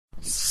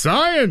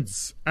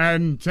Science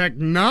and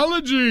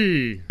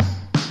technology.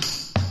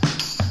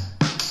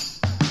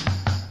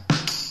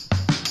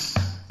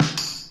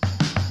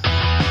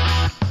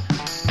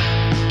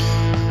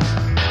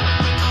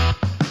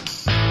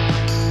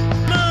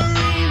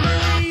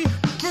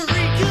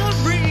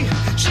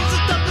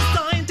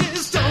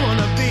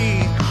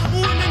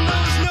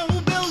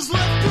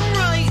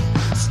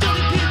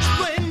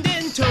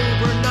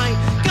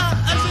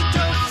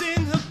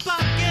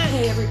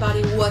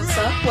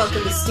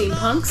 Welcome to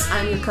Steampunks.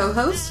 I'm your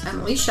co-host,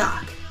 Emily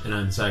Schock. And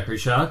I'm Zachary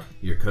Schock,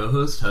 your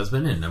co-host,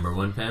 husband, and number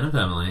one fan of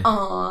Emily.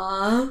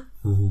 Aww.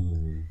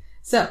 Ooh.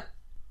 So,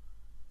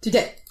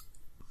 today,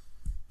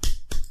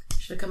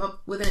 should I come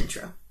up with an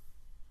intro?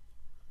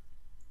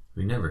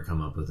 We never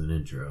come up with an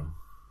intro.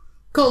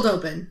 Cold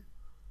open.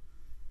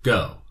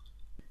 Go.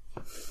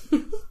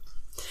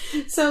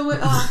 So,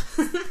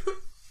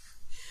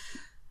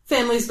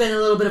 family's been in a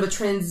little bit of a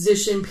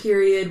transition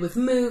period with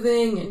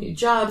moving and new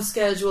job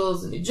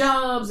schedules and new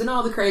jobs and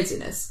all the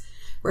craziness.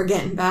 We're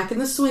getting back in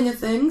the swing of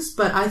things,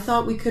 but I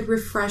thought we could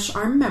refresh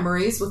our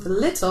memories with a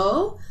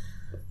little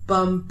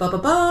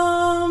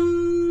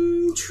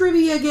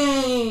trivia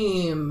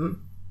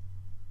game.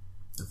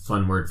 A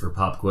fun word for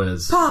pop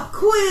quiz. Pop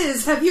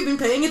quiz! Have you been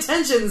paying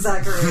attention,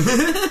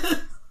 Zachary?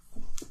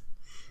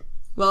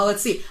 Well,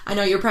 let's see. I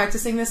know you're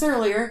practicing this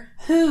earlier.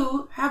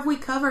 Who have we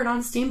covered on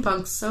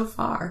Steampunks so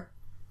far?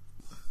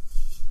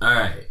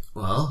 Alright,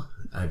 well,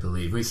 I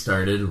believe we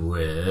started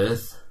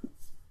with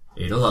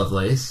Ada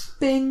Lovelace.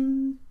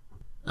 Bing!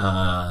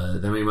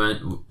 Then we went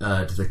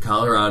to the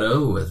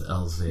Colorado with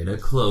Elzada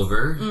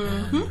Clover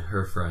and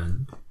her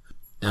friend.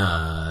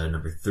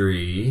 Number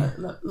 3.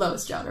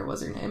 Lois Jotter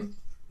was her name.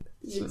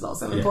 She was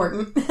also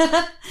important.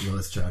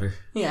 Lois Jotter.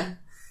 Yeah.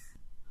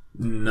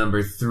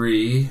 Number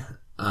 3,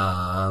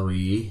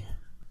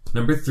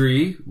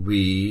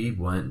 we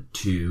went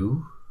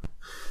to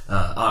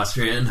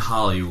Austria and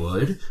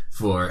Hollywood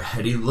for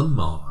Hedy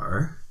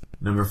Lamarr.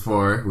 Number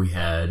 4, we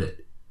had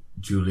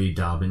Julie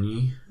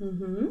Daubigny.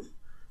 Mm-hmm.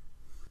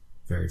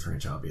 Very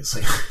French,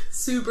 obviously.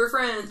 Super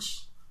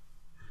French.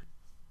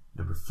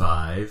 Number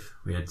 5,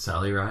 we had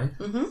Sally Ride.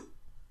 Mm-hmm.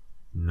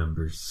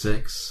 Number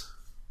 6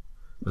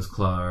 was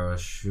Clara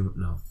Schumann.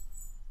 No.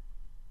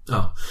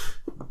 Oh.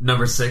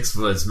 Number 6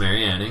 was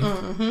Mary Anning.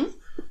 Mm-hmm.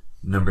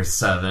 Number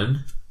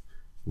 7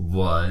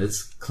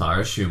 was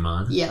Clara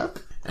Schumann. Yep.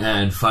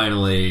 And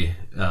finally,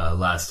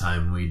 last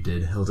time we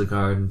did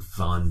Hildegard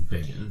von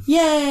Bingen.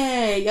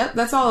 Yay! Yep,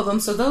 that's all of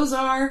them. So those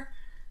are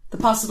the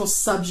possible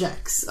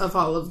subjects of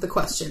all of the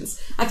questions.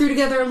 I threw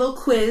together a little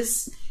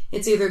quiz.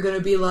 It's either going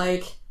to be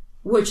like,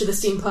 which of the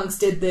steampunks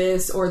did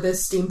this, or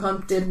this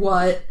steampunk did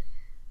what.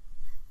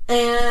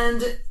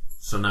 And...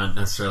 So not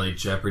necessarily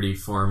Jeopardy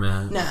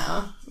format?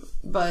 No,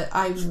 but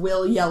I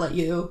will yell at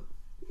you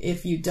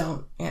if you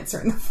don't answer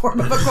in the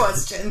form of a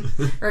question,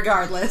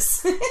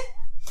 regardless.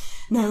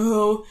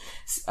 No.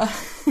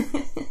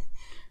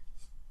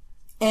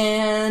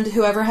 And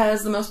whoever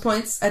has the most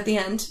points at the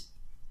end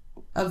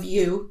of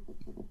you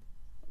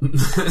and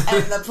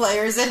the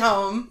players at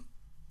home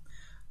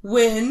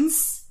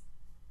wins.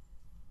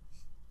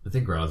 I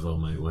think Roswell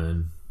might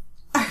win.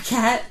 Our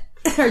cat,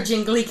 our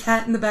jingly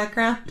cat in the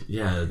background.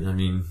 Yeah, I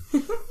mean...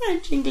 Our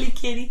jingly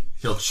kitty.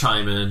 He'll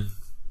chime in.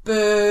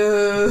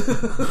 Boo.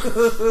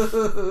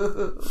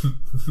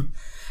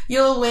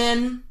 You'll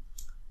win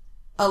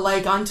a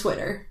like on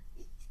Twitter.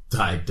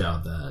 I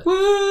doubt that.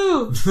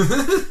 Woo!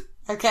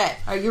 Okay,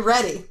 are you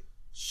ready?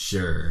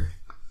 Sure.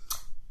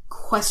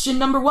 Question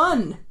number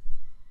 1.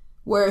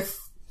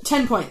 Worth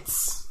 10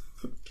 points.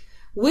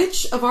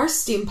 Which of our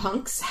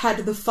steampunks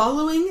had the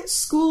following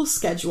school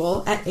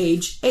schedule at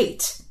age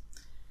 8?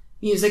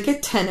 Music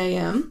at 10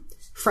 a.m.,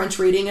 French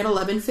reading at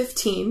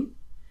 11:15,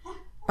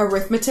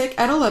 arithmetic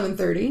at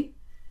 11:30.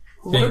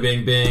 Bing,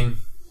 bing, bing.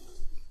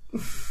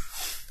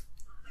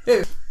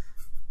 Who?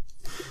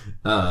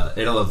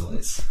 Ada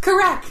Lovelace.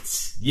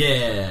 Correct!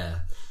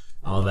 Yeah!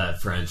 All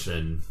that French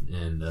and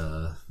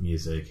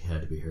music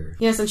had to be her.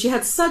 Yes, and she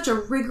had such a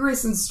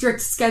rigorous and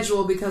strict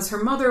schedule because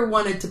her mother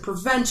wanted to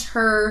prevent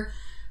her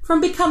from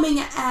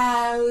becoming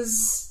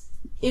as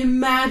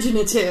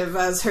imaginative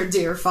as her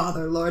dear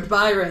father, Lord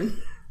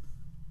Byron.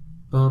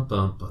 Bum,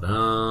 bum,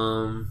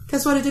 ba-dum.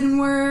 Guess what? It didn't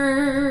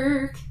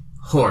work.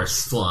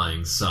 Horse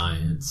flying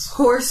science.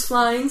 Horse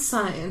flying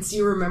science.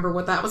 You remember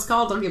what that was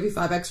called? I'll give you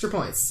 5 extra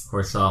points.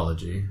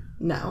 Horseology.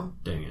 No.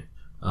 Dang it.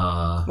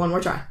 One more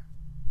try.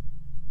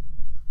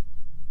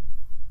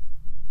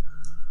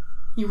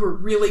 You were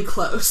really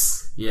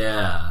close.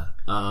 Yeah.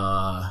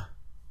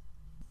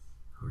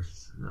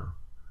 Horse, no.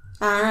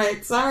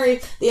 Alright,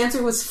 sorry. The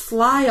answer was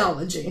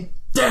flyology.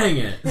 Dang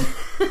it!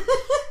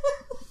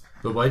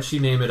 But why'd she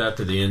name it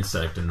after the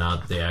insect and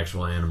not the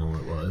actual animal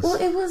it was? Well,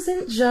 it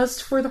wasn't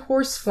just for the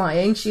horse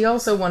flying. She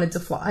also wanted to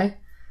fly.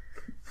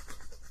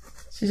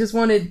 She just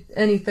wanted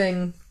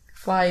anything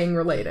flying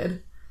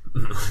related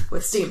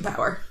with steam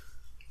power.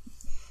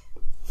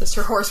 Just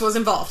her horse was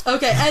involved.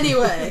 Okay,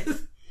 anyway.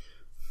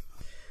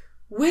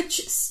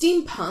 Which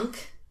steampunk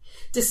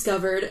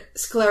discovered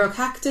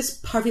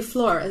Sclerocactus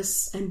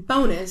parviflorus, and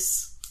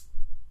bonus,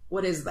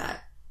 what is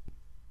that?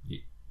 You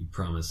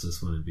promised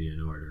this wouldn't be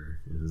in order.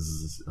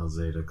 Is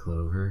Alzada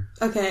clover?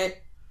 Okay.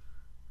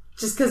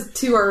 Just because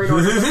 2 are in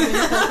order doesn't mean the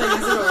whole thing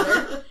is in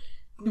order.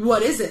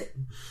 What is it?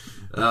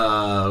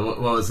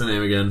 What was the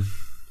name again?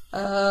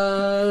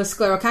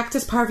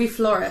 Sclerocactus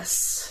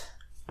parviflorus.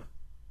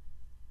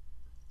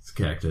 It's a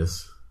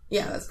cactus.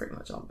 Yeah, that's pretty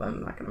much all.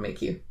 I'm not going to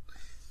make you.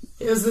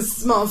 It was this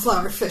small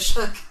flower fish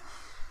hook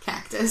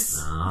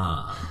cactus.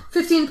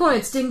 15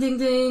 points. Ding, ding,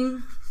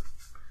 ding.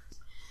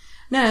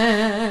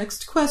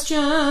 Next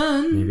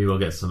question. Maybe we'll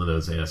get some of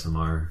those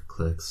ASMR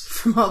clicks.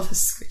 From all the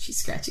scritchy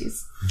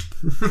scratchies.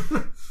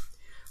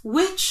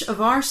 Which of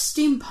our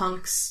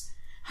steampunks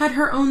had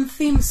her own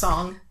theme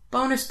song?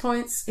 Bonus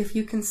points if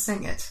you can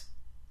sing it.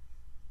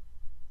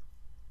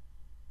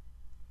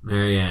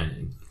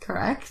 Marianne.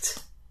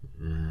 Correct.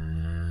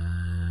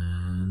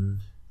 And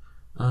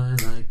I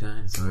like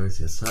dinosaurs,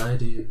 yes I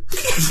do.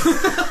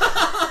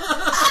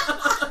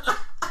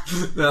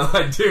 No,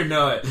 I do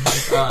know it.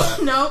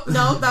 No,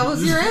 that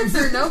was your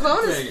answer. No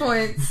bonus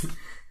points.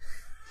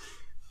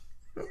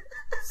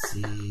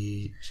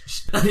 See,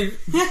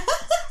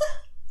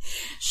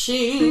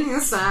 she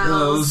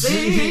sells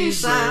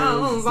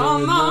seashells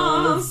on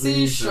the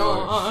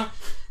seashore.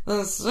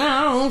 The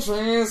sound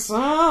she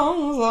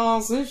sells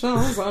on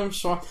seashells, I'm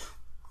sure.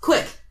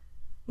 Quick!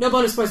 No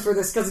bonus points for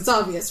this because it's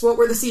obvious. What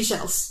were the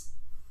seashells?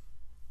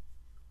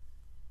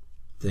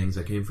 things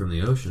that came from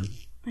the ocean.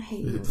 I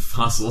hate you.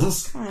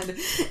 Fossils. God.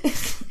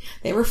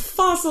 They were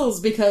fossils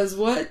because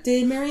what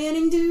did Mary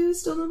Anning do?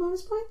 Still no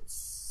bonus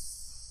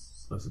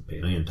points? Was it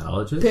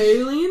paleontologist?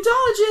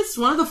 Paleontologist,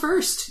 one of the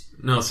first.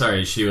 No,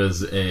 sorry, she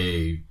was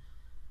a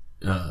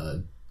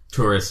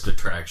tourist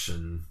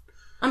attraction.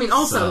 I mean,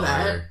 also seller.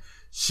 that.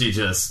 She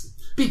just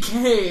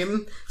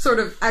Became, sort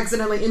of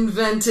accidentally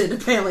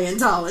invented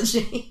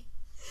paleontology.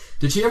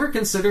 Did she ever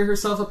consider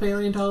herself a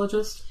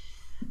paleontologist?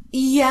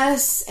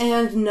 Yes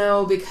and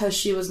no, because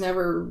she was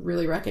never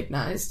really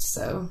recognized,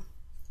 so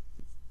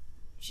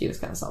she was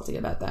kind of salty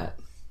about that.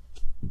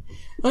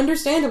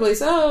 Understandably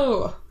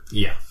so.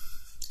 Yeah.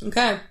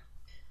 Okay.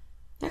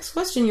 Next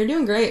question. You're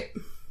doing great,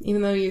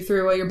 even though you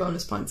threw away your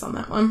bonus points on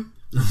that one.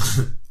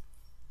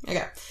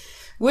 Okay.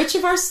 Which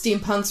of our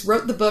steampunks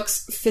wrote the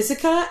books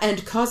Physica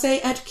and Cause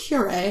et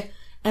Cure,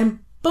 and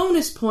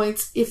bonus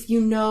points if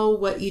you know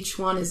what each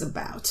one is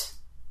about?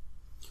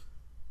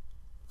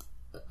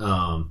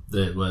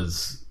 It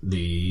was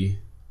the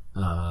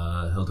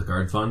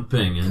Hildegard von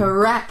Bingen.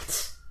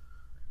 Correct.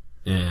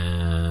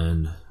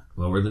 And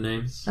what were the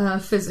names?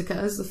 Physica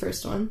is the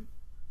first one.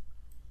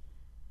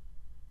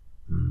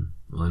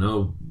 Well, I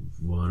know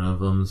one of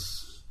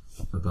them's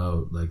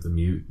about like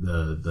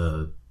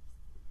the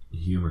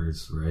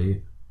humors,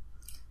 right?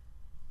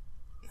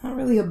 Not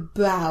really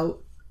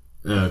about.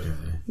 Okay,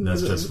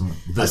 that's just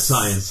the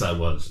science that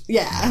was.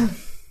 Yeah.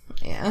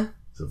 Yeah.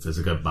 So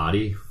Physica,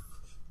 body,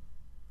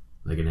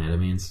 like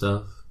anatomy and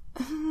stuff.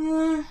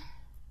 I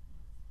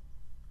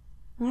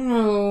don't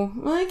know.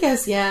 Well, I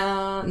guess,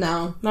 yeah.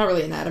 No, not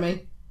really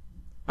anatomy.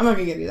 I'm not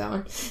gonna give you that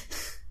one.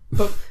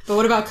 But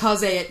what about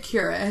Cause et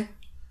Cure?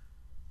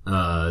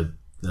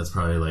 That's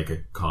probably like a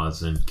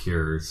cause and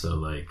cure, so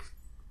like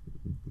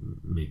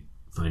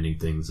finding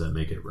things that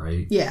make it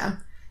right. Yeah.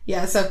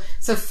 Yeah, so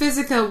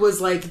Physica was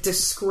like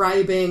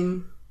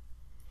describing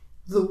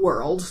the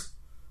world.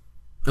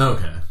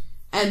 Okay.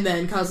 And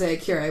then Cause et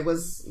Cure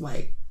was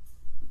like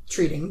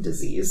treating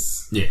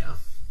disease. Yeah.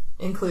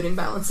 Including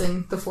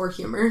balancing the four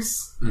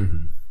humors.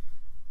 Mm-hmm.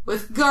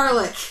 With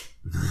garlic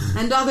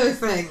and other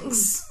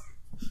things.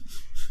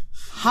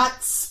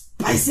 Hot,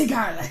 spicy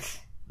garlic.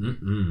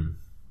 Mm-mm.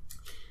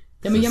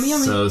 Yummy, yummy,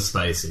 yummy. So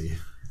spicy.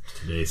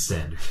 Today's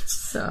standards.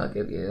 So I'll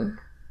give you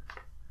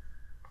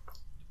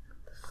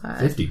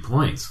 50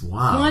 points.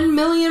 Wow. 1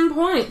 million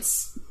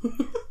points.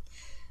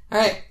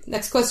 Alright,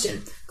 next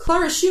question.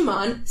 Clara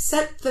Schumann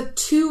set the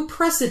two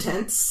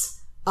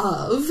precedents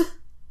of...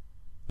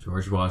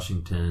 George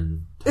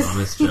Washington,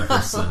 Thomas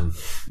Jefferson.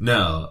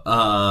 No.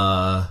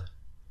 What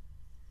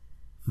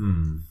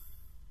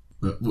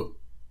do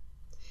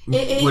you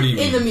mean?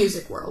 In the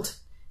music world.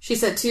 She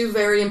said two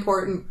very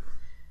important...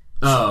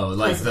 Oh,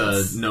 like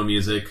precedents. the no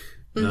music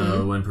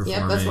when performing.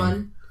 Yep, that's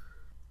one.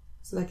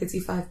 So that gets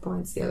you 5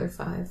 points. The other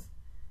 5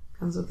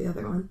 comes with the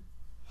other one.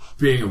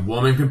 Being a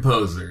woman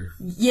composer.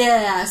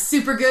 Yeah,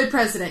 super good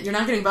precedent. You're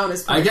not getting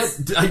bonus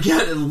points. I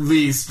get at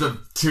least 2.5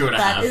 points.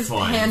 That is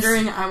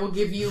pandering. I will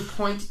give you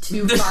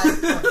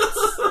 0.25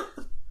 points.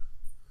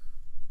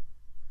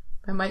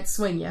 I might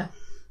swing you.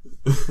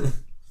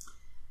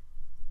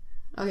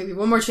 I'll give you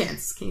one more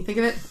chance. Can you think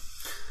of it?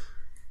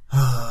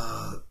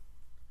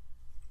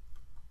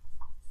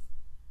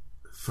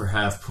 For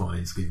half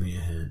points, give me a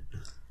hint.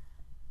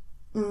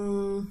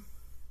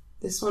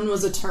 This one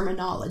was a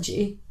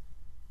terminology.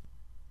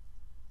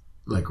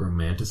 Like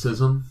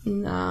romanticism?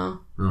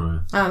 No.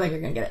 Alright. I don't think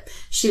you're going to get it.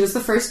 She was the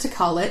first to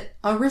call it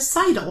a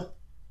recital.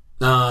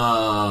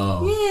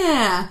 Oh.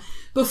 Yeah.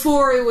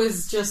 Before it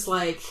was just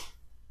like...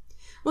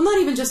 Well,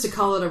 not even just to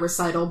call it a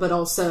recital, but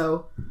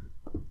also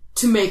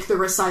to make the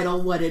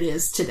recital what it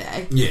is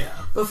today. Yeah.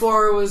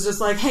 Before it was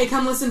just like, hey,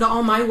 come listen to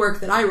all my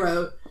work that I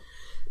wrote.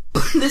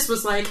 This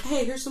was like,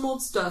 hey, here's some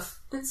old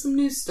stuff, and some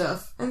new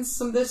stuff, and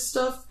some this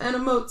stuff, and a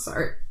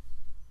Mozart.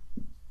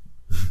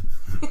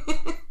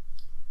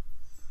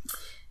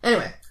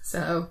 Anyway,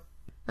 so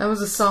that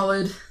was a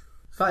solid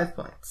 5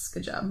 points.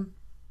 Good job.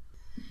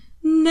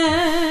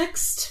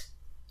 Next.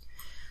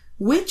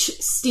 Which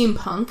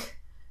steampunk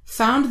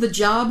found the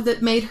job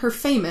that made her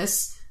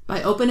famous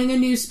by opening a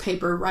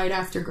newspaper right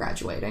after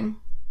graduating?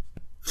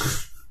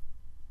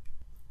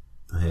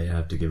 I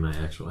have to give my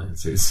actual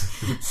answers.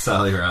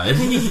 Sally Ride.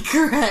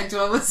 Correct.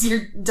 What was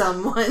your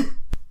dumb one?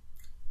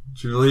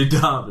 Julie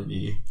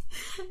Daubeny.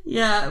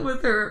 Yeah,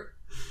 with her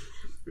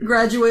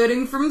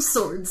graduating from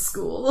sword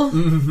school.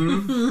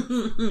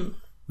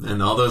 Mm-hmm.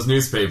 And all those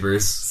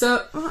newspapers.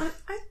 So,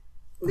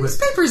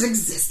 newspapers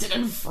existed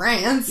in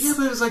France. Yeah,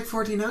 but it was like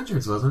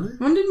 1400s, wasn't it?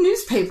 When did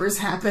newspapers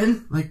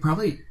happen? Like,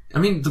 probably... I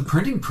mean, the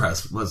printing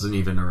press wasn't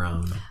even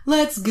around.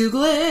 Let's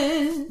Google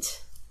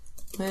it.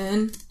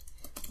 When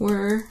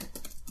were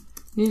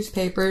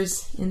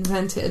newspapers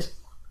invented?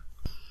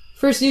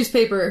 First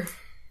newspaper,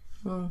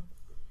 well,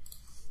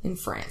 in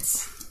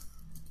France.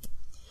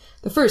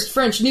 The first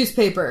French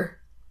newspaper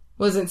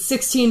was in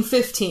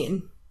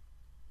 1615.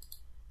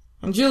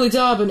 And Julie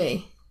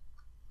Daubeny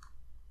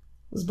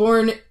was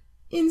born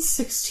in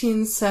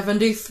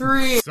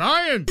 1673.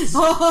 Science!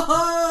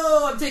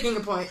 Oh, I'm taking a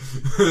point.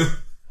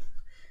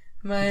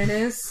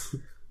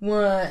 -1.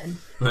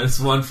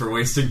 -1 for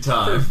wasting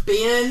time.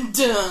 Being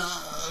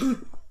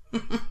dumb.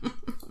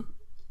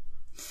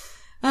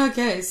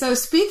 Okay, so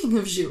speaking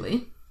of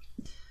Julie,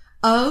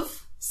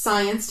 of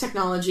science,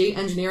 technology,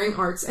 engineering,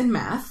 arts, and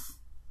math,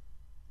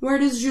 where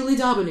does Julie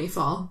Daubeny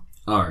fall?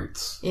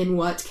 Arts. In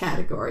what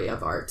category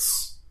of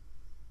arts?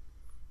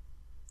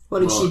 What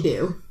did she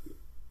do?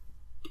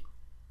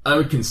 I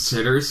would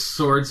consider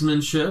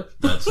swordsmanship.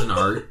 That's an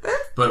art.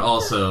 But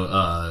also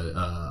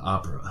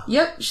opera.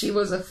 Yep, she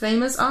was a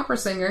famous opera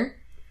singer.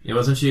 Yeah,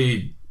 wasn't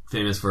she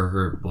famous for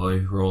her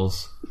boy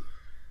roles?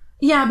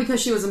 Yeah, because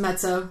she was a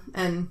mezzo,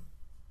 and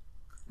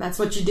that's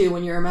what you do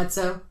when you're a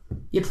mezzo.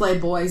 You play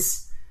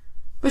boys.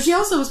 But she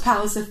also was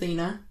Pallas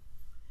Athena.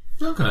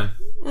 Okay.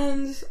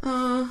 And,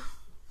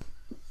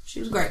 she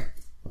was great.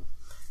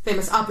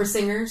 Famous opera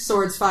singer,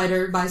 swords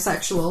fighter,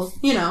 bisexual,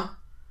 you know.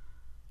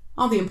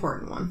 All the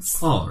important ones.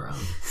 All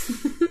around.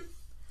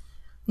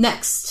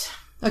 Next.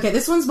 Okay,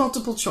 this one's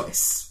multiple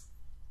choice.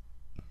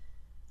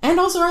 And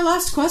also our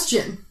last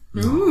question.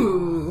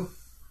 Ooh.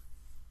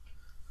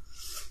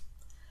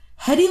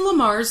 Hedy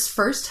Lamarr's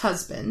first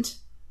husband,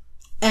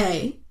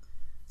 A,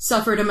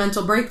 suffered a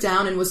mental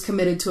breakdown and was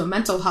committed to a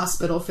mental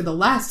hospital for the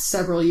last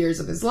several years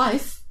of his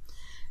life.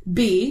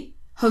 B,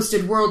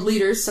 hosted world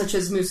leaders such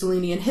as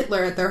Mussolini and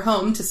Hitler at their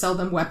home to sell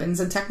them weapons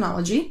and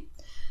technology.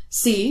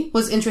 C,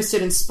 was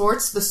interested in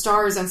sports, the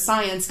stars, and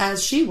science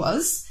as she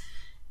was.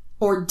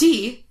 Or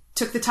D,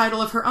 took the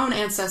title of her own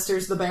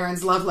ancestors, the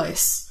Barons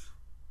Lovelace.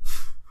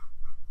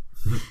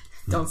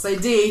 Don't say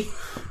D.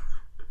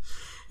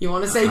 You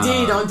want to say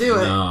D, don't do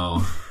it.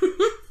 No.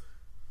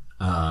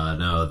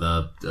 No,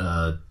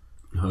 the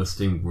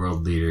hosting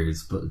world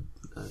leaders, but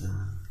I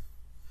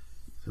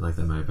feel like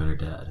that might have been her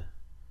dad.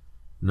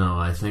 No,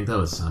 I think that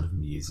was Sound of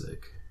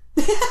Music.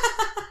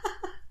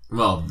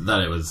 Well,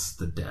 that it was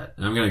the dad.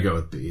 I'm going to go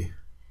with B.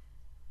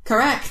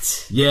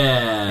 Correct.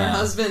 Yeah. Her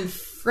husband,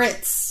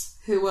 Fritz,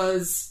 who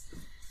was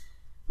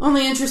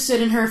only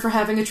interested in her for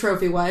having a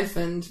trophy wife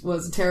and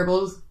was a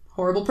terrible,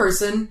 horrible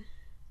person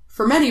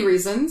for many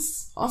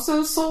reasons,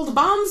 also sold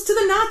bombs to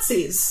the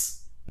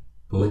Nazis.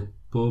 Boop,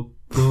 boop,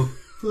 boop.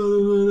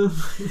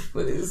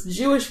 With his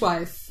Jewish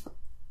wife.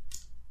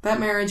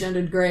 That marriage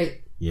ended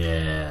great.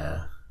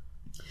 Yeah.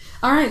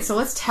 Alright, so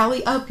let's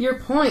tally up your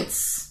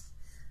points.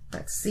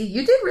 Let's see.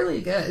 You did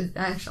really good,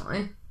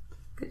 actually.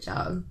 Good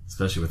job.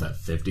 Especially with that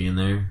 50 in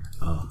there.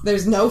 Oh.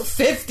 There's no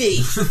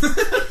 50!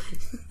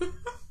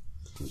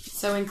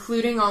 So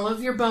including all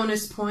of your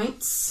bonus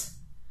points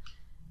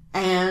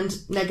and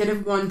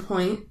 -1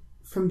 point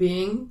from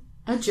being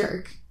a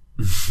jerk.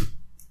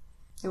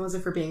 It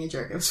wasn't for being a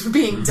jerk, it was for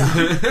being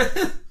dumb.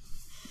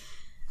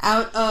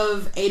 Out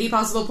of 80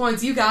 possible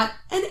points, you got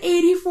an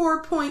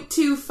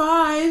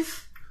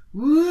 84.25.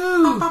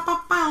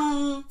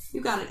 Woo!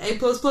 You got an A+++,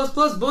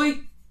 boy.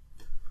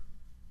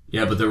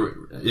 Yeah, but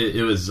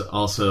it was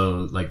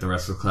also, like, the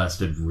rest of the class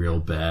did real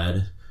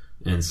bad,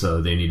 and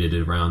so they needed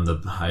it around the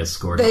highest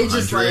score to 100. They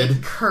just,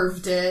 like,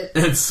 curved it.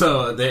 And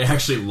so they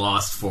actually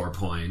lost 4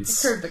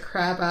 points. They curved the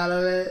crap out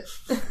of it.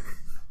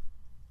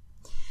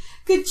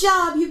 Good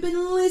job, you've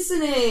been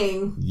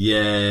listening.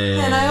 Yay.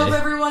 And I hope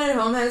everyone at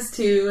home has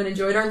too and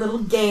enjoyed our little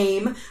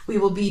game. We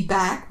will be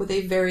back with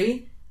a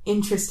very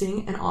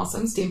interesting and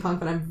awesome steampunk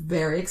that I'm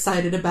very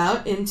excited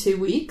about in 2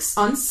 weeks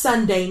on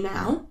Sunday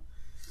now.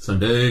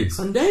 Sunday.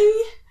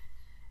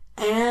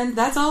 And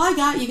that's all I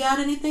got. You got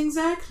anything,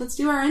 Zach? Let's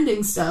do our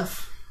ending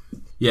stuff.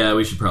 Yeah,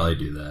 we should probably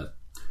do that.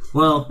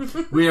 Well,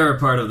 we are a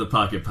part of the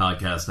Pocket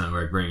Podcast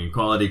Network, bringing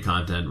quality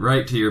content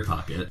right to your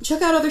pocket.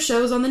 Check out other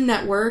shows on the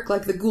network,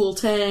 like The Ghoul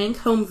Tank,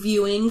 Home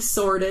Viewing,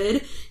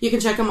 Sorted. You can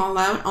check them all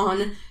out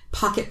on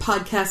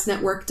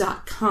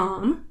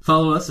PocketPodcastNetwork.com.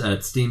 Follow us at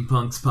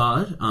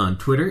SteampunksPod on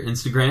Twitter,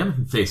 Instagram,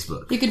 and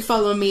Facebook. You can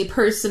follow me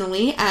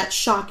personally at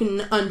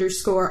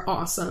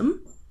Shockin_awesome.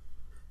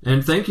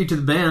 And thank you to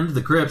the band,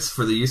 The Crips,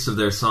 for the use of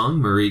their song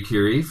Marie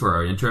Curie for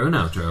our intro and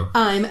outro.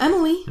 I'm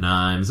Emily. And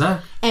I'm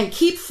Zach. And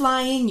keep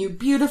flying, you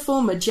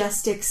beautiful,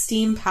 majestic,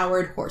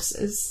 steam-powered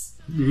horses.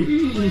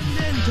 Marie Curie!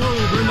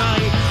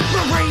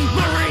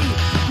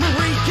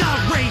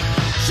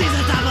 She's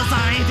a type of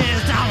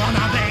scientist I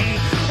wanna be.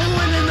 And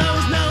when there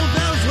knows no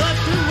bells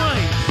left and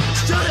right,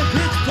 stood a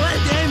pitch black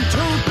and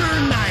told her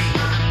night.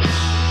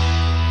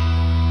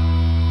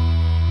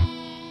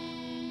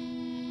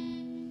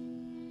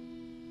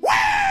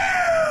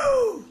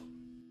 Woo!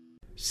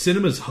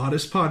 Cinema's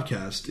hottest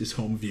podcast is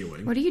Home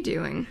Viewing. What are you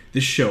doing?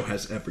 This show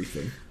has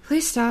everything.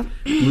 Please stop.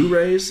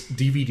 Blu-rays,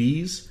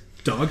 DVDs,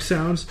 dog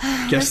sounds,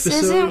 guest This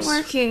episodes. isn't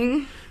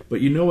working.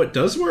 But you know what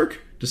does work?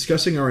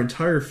 Discussing our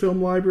entire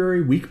film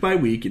library week by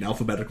week in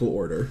alphabetical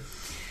order.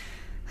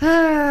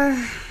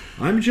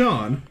 I'm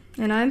John.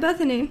 And I'm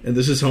Bethany. And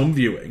this is Home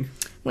Viewing.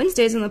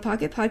 Wednesdays on the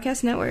Pocket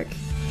Podcast Network.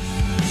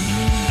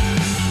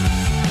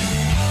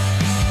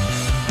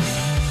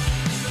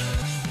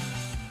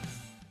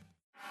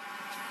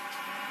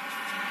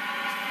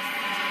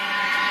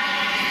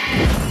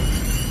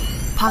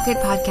 Pocket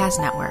Podcast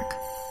Network.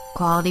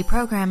 Quality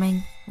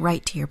programming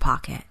right to your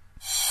pocket.